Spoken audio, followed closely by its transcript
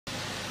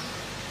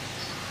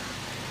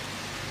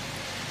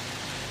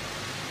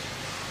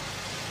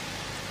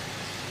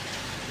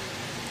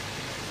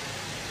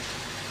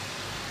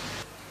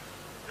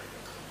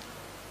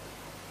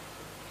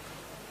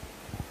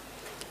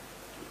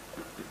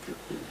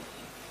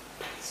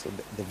So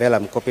the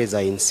vellum copies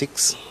are in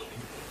 6,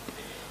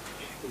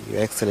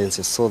 Your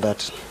Excellency, so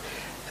that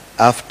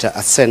after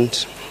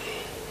assent,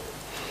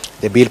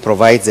 the bill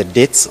provides the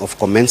dates of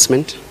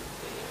commencement.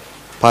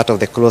 Part of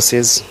the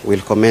clauses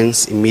will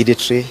commence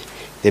immediately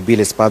the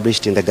bill is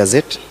published in the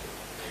Gazette,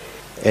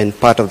 and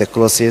part of the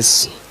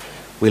clauses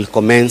will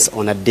commence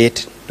on a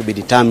date to be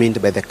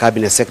determined by the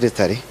Cabinet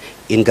Secretary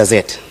in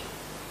Gazette.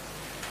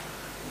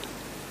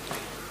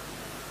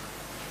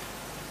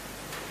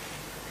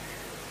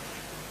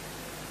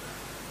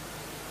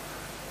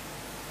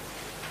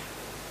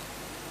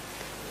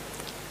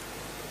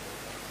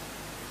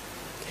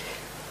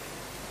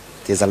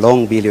 It is a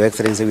long bill, Your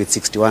Excellency, with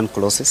 61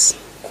 clauses.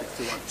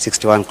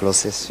 61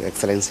 clauses, Your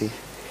Excellency,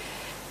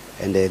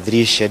 and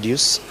 3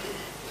 schedules,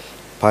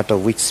 part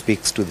of which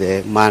speaks to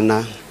the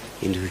manner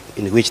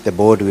in which the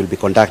board will be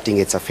conducting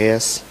its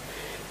affairs,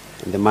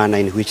 and the manner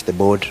in which the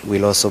board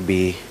will also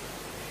be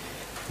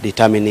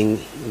determining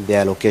the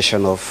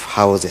allocation of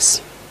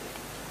houses.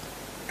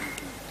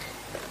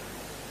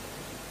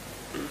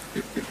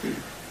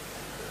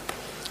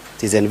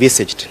 It is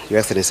envisaged, Your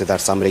Excellency,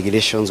 that some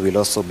regulations will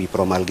also be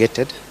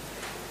promulgated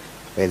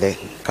by the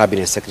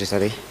Cabinet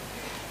Secretary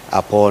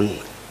upon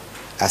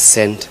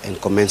assent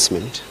and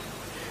commencement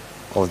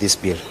of this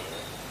bill.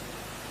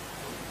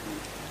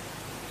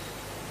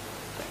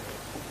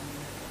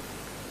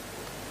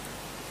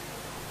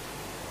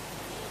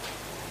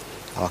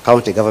 Our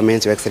county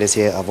governments, Your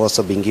Excellency, have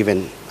also been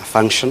given a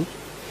function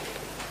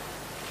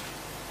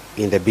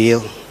in the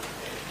bill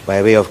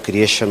by way of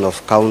creation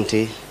of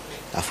county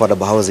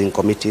affordable housing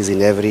committees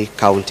in every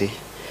county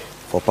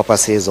for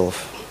purposes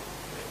of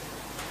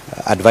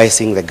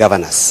advising the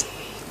governors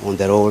on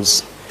their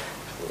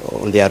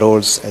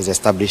roles as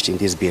established in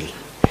this bill.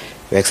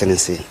 Your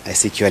Excellency, I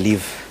seek your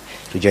leave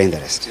to join the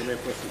rest.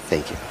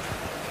 Thank you.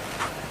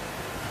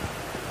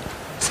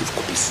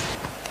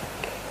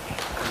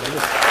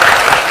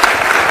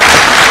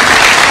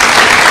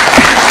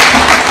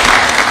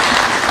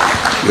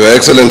 Your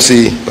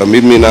Excellency,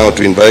 permit me now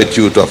to invite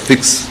you to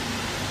affix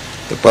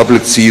the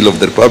public seal of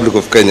the Republic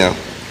of Kenya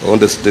on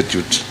the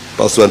statute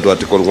pursuant to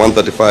Article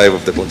 135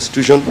 of the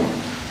Constitution,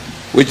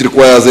 which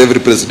requires every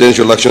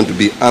presidential action to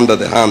be under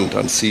the hand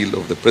and seal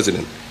of the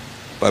President.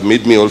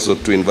 Permit me also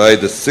to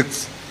invite the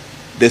 6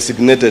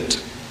 designated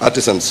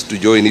artisans to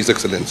join His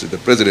Excellency the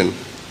President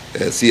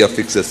as he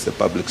affixes the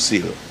public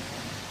seal.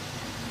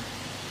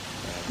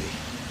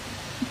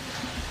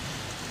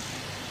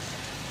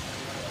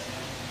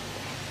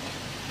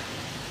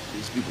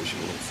 These people should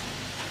know.